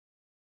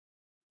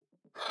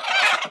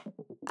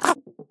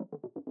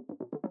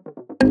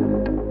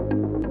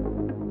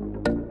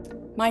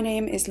My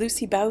name is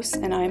Lucie Bause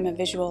and I am a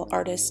visual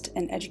artist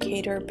and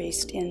educator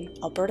based in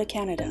Alberta,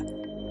 Canada.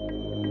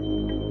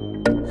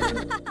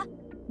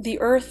 The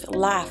earth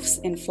laughs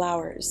in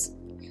flowers.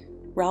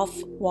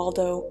 Ralph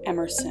Waldo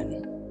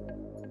Emerson.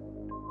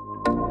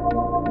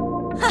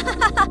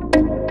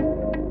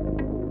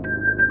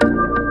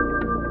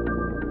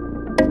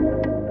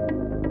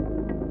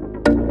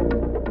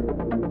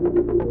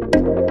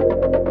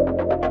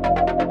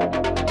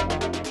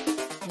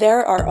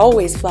 There are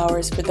always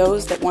flowers for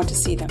those that want to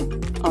see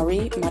them.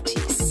 Henri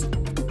Matisse.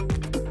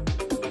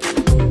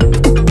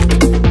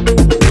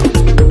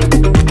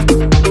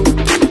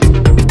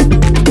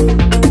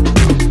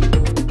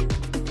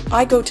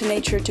 I go to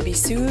nature to be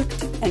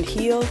soothed and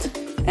healed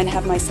and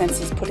have my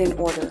senses put in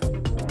order.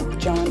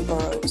 John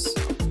Burroughs.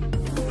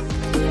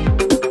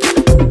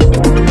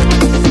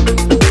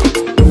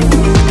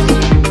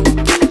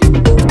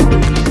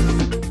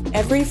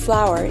 Every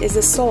flower is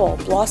a soul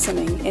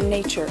blossoming in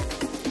nature.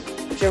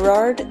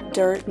 Gerard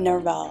de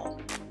Nerval.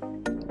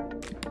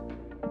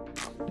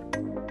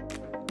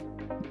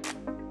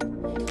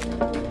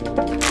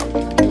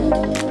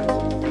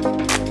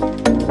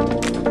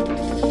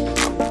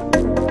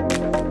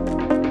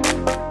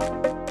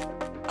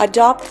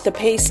 Adopt the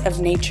pace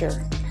of nature.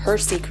 Her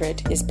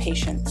secret is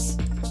patience.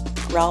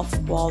 Ralph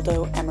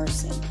Waldo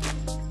Emerson.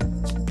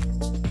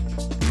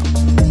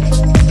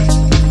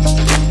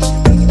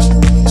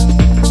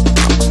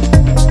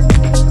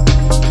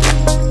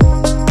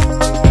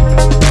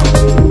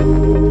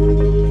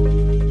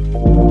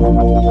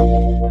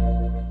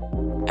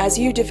 As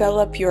you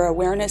develop your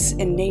awareness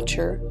in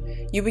nature,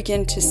 you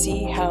begin to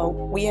see how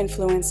we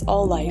influence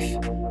all life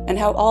and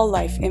how all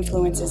life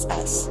influences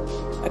us,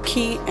 a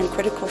key and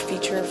critical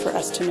feature for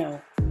us to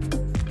know.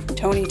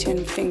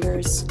 Tonyton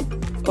Fingers,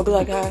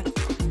 Oglaga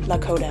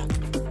Lakota.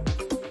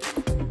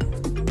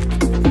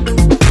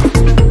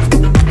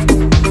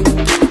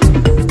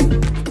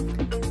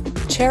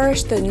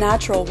 Cherish the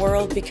natural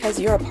world because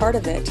you're a part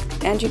of it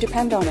and you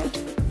depend on it.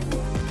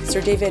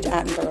 Sir David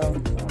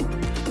Attenborough.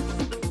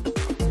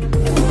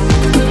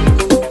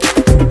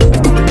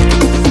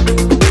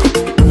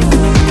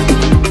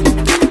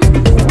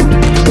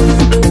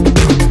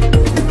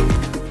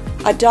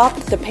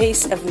 Adopt the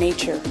pace of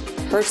nature.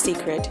 Her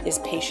secret is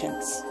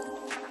patience.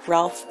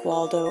 Ralph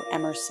Waldo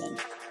Emerson.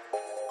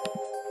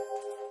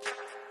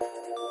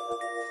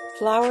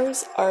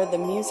 Flowers are the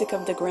music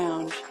of the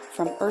ground,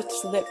 from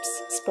earth's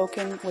lips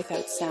spoken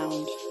without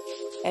sound.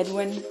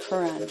 Edwin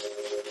Curran.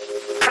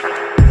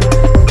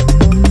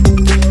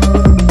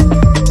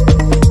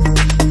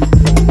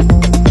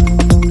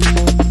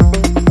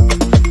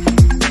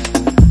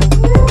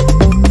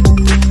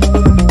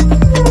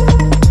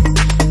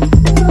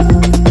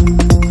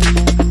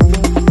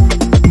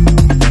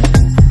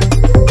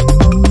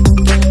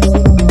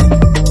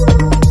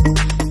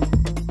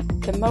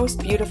 The most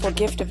beautiful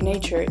gift of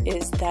nature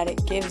is that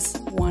it gives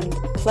one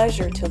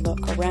pleasure to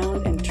look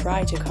around and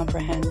try to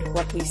comprehend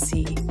what we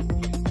see.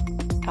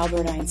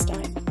 Albert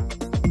Einstein.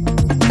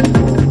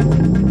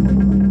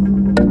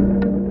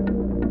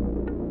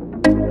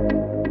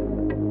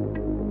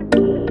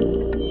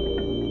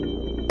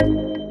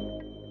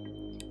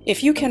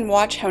 If you can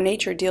watch how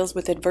nature deals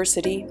with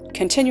adversity,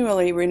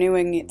 continually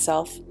renewing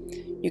itself,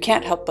 you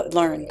can't help but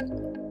learn.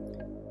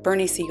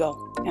 Bernie Siegel,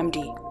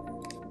 MD.